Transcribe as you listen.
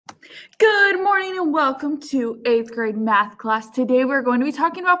Good morning and welcome to 8th grade math class. Today we're going to be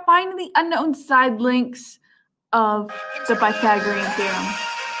talking about finding the unknown side lengths of the Pythagorean Theorem.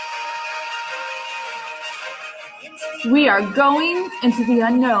 We are going into the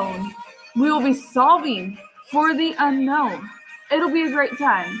unknown. We will be solving for the unknown. It'll be a great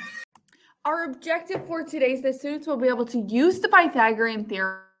time. Our objective for today is that students will be able to use the Pythagorean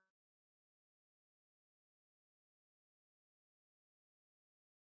Theorem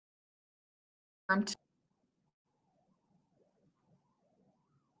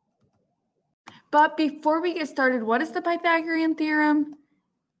But before we get started, what is the Pythagorean Theorem?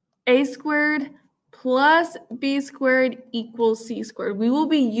 A squared plus b squared equals c squared. We will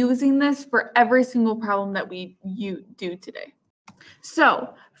be using this for every single problem that we do today.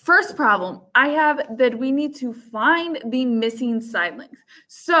 So, first problem, I have that we need to find the missing side length.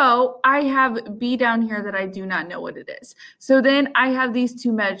 So, I have b down here that I do not know what it is. So then I have these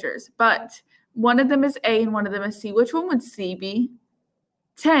two measures, but one of them is a and one of them is c. Which one would c be?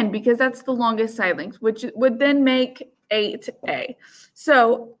 10, because that's the longest side length, which would then make 8a.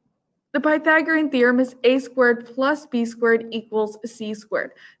 So the Pythagorean theorem is a squared plus b squared equals c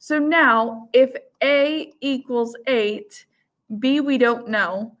squared. So now if a equals 8, b we don't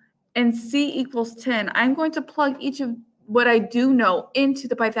know, and c equals 10, I'm going to plug each of what I do know into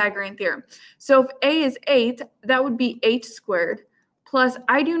the Pythagorean theorem. So if a is 8, that would be h squared, plus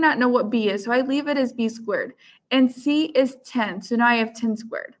I do not know what b is, so I leave it as b squared. And c is 10, so now I have 10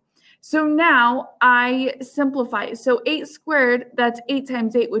 squared. So now I simplify it. So 8 squared, that's 8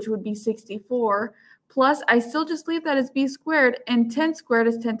 times 8, which would be 64, plus I still just leave that as b squared, and 10 squared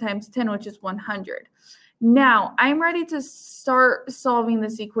is 10 times 10, which is 100. Now, I'm ready to start solving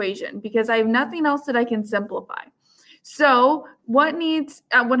this equation because I have nothing else that I can simplify. So what needs,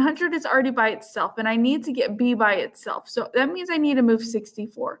 100 is already by itself, and I need to get b by itself. So that means I need to move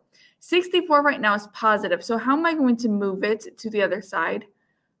 64. 64 right now is positive. So how am I going to move it to the other side?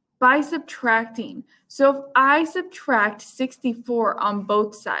 By subtracting. So if I subtract 64 on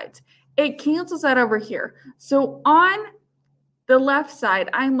both sides, it cancels out over here. So on the left side,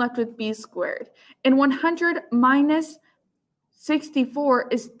 I'm left with b squared. And 100 minus 64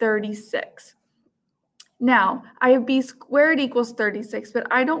 is 36. Now, I have b squared equals 36, but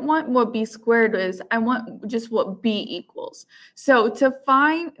I don't want what b squared is. I want just what b equals. So to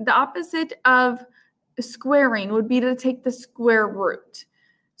find the opposite of squaring would be to take the square root.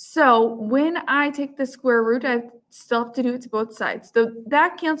 So when I take the square root, I still have to do it to both sides. So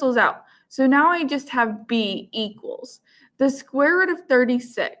that cancels out. So now I just have b equals the square root of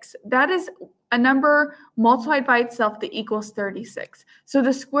 36. That is a number multiplied by itself that equals 36. So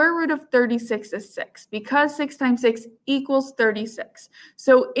the square root of 36 is 6 because 6 times 6 equals 36.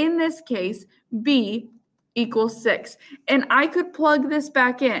 So in this case, b equals 6. And I could plug this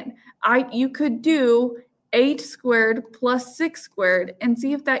back in. You could do 8 squared plus 6 squared and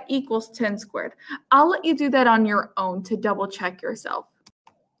see if that equals 10 squared. I'll let you do that on your own to double check yourself.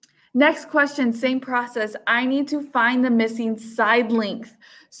 Next question, same process. I need to find the missing side length.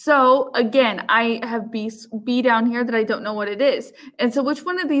 So again, I have b down here that I don't know what it is. And so which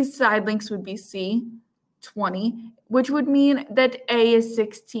one of these side lengths would be c? 20, which would mean that a is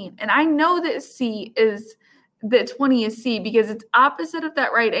 16. And I know that 20 is c because it's opposite of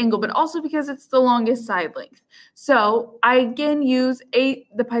that right angle, but also because it's the longest side length. So I again use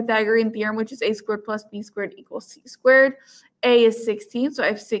the Pythagorean theorem, which is a squared plus b squared equals c squared. A is 16, so I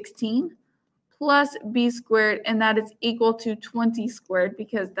have 16 plus b squared, and that is equal to 20 squared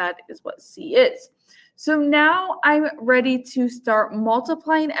because that is what c is. So now I'm ready to start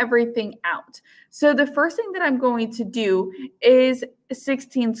multiplying everything out. So the first thing that I'm going to do is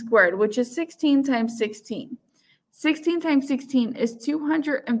 16 squared, which is 16 times 16. 16 times 16 is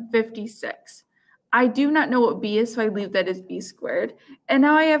 256. I do not know what b is, so I leave that as b squared. And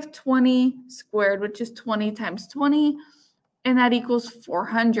now I have 20 squared, which is 20 times 20, and that equals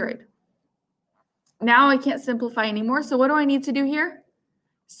 400. Now I can't simplify anymore, so what do I need to do here?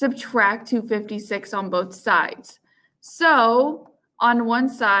 Subtract 256 on both sides. So on one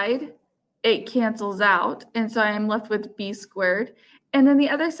side, it cancels out, and so I am left with b squared. And then the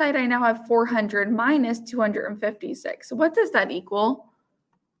other side, I now have 400 minus 256. So what does that equal?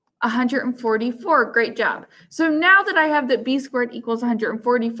 144. Great job. So now that I have that b squared equals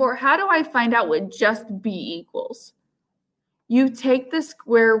 144, how do I find out what just b equals? You take the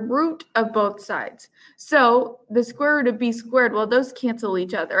square root of both sides. So the square root of b squared, well, those cancel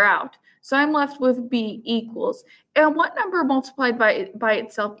each other out. So I'm left with b equals. And what number multiplied by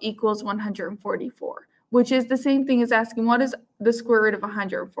itself equals 144? Which is the same thing as asking what is the square root of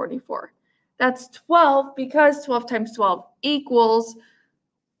 144? That's 12 because 12 times 12 equals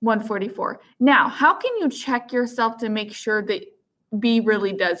 144. Now, how can you check yourself to make sure that B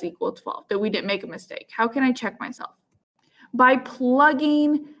really does equal 12, that we didn't make a mistake? How can I check myself? By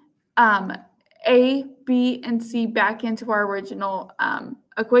plugging A, B, and C back into our original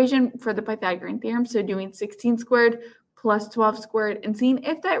equation for the Pythagorean theorem. So doing 16 squared plus 12 squared and seeing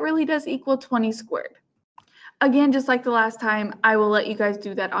if that really does equal 20 squared. Again, just like the last time, I will let you guys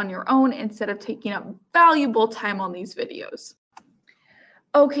do that on your own instead of taking up valuable time on these videos.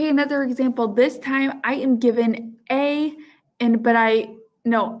 Okay, another example. This time I am given A,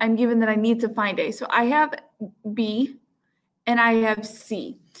 I'm given that I need to find A. So I have B and I have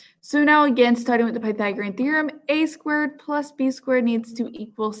C. So now again, starting with the Pythagorean theorem, A squared plus B squared needs to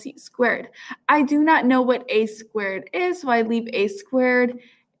equal C squared. I do not know what A squared is, so I leave A squared.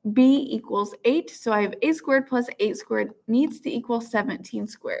 B equals 8, so I have A squared plus 8 squared needs to equal 17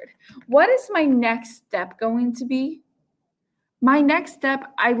 squared. What is my next step going to be? My next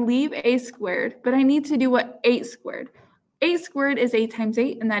step, I leave A squared, but I need to do what 8 squared. 8 squared is 8 times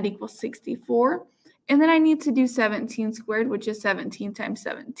 8, and that equals 64. And then I need to do 17 squared, which is 17 times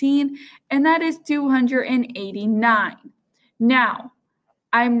 17, and that is 289. Now,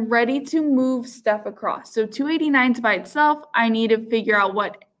 I'm ready to move stuff across. So 289 by itself, I need to figure out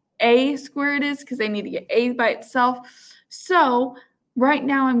what A squared is because I need to get A by itself. So right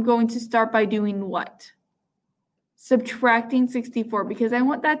now I'm going to start by doing what? Subtracting 64 because I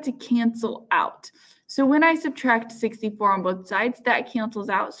want that to cancel out. So when I subtract 64 on both sides, that cancels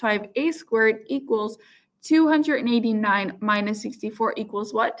out. So I have A squared equals 289 minus 64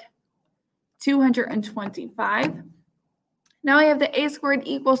 equals what? 225. Now I have the A squared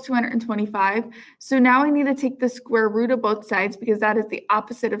equals 225. So now I need to take the square root of both sides because that is the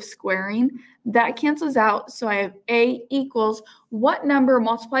opposite of squaring. That cancels out. So I have A equals what number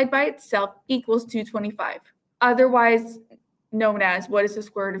multiplied by itself equals 225? Otherwise known as what is the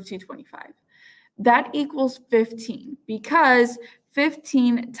square root of 225? That equals 15 because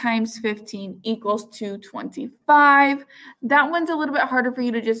 15 times 15 equals 225. That one's a little bit harder for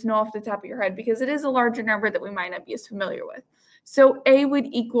you to just know off the top of your head because it is a larger number that we might not be as familiar with. So A would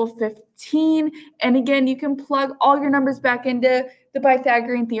equal 15. And again, you can plug all your numbers back into the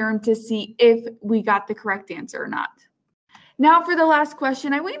Pythagorean theorem to see if we got the correct answer or not. Now for the last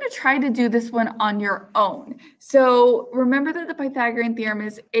question, I want you to try to do this one on your own. So remember that the Pythagorean theorem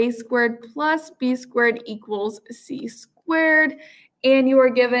is A squared plus B squared equals C squared. And you are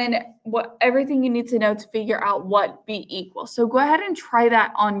given everything you need to know to figure out what B equals. So go ahead and try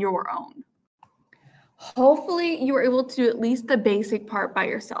that on your own. Hopefully you were able to do at least the basic part by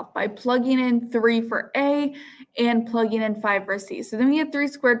yourself by plugging in 3 for A and plugging in 5 for C. So then we have 3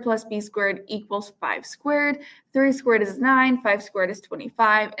 squared plus B squared equals 5 squared. 3 squared is 9, 5 squared is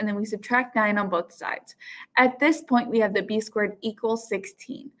 25, and then we subtract 9 on both sides. At this point, we have the B squared equals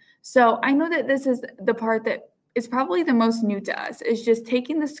 16. So I know that this is the part that is probably the most new to us, is just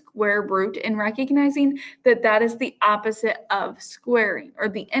taking the square root and recognizing that that is the opposite of squaring or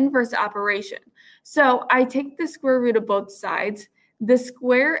the inverse operation. So I take the square root of both sides. The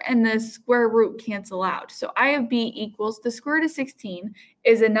square and the square root cancel out. So I have B equals, the square root of 16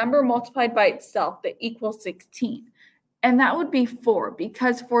 is a number multiplied by itself that equals 16. And that would be 4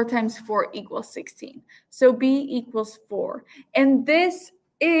 because 4 times 4 equals 16. So B equals 4. And this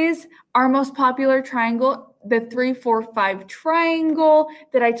is our most popular triangle, the 3, 4, 5 triangle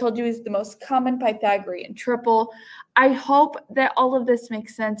that I told you is the most common Pythagorean triple. I hope that all of this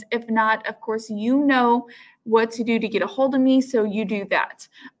makes sense. If not, of course, you know what to do to get a hold of me, so you do that.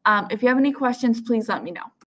 If you have any questions, please let me know.